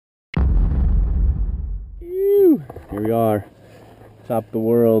Here we are, top of the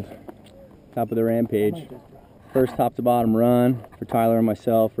world, top of the rampage. First top to bottom run for Tyler and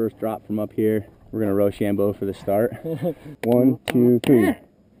myself. First drop from up here. We're gonna Rochambeau for the start. 1, 2, 3.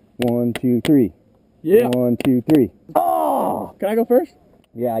 1, 2, 3. Yeah. 1, 2, 3. Oh! Can I go first?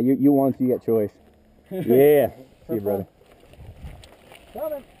 Yeah, you won, so you get choice. Yeah. See you, brother.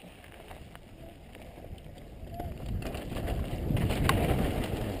 Coming.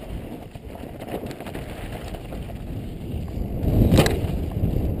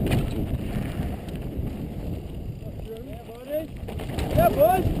 Yeah,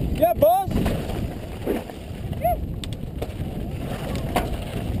 boys. Yeah, boss.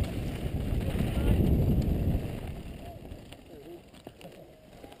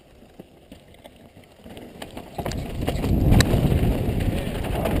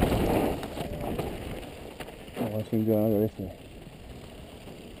 Watch him go over this way.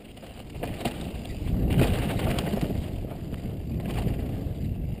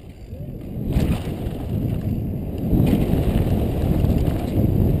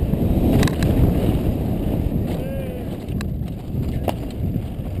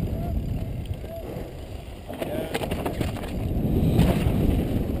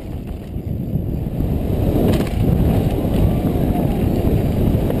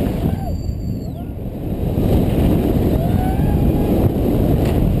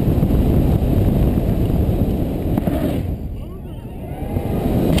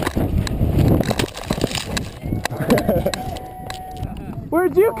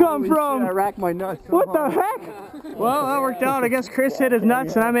 Where'd you come from? I racked my nuts. What the heck? Well, that worked out. I guess Chris hit his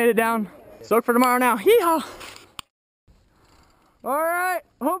nuts and I made it down. Stoked for tomorrow now. Hee-haw! Alright,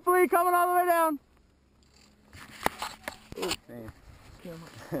 hopefully coming all the way down. Oh,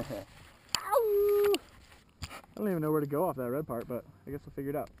 damn. Ow! I don't even know where to go off that red part, but I guess we'll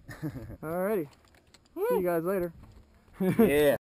figure it out. Alrighty. See you guys later. Yeah.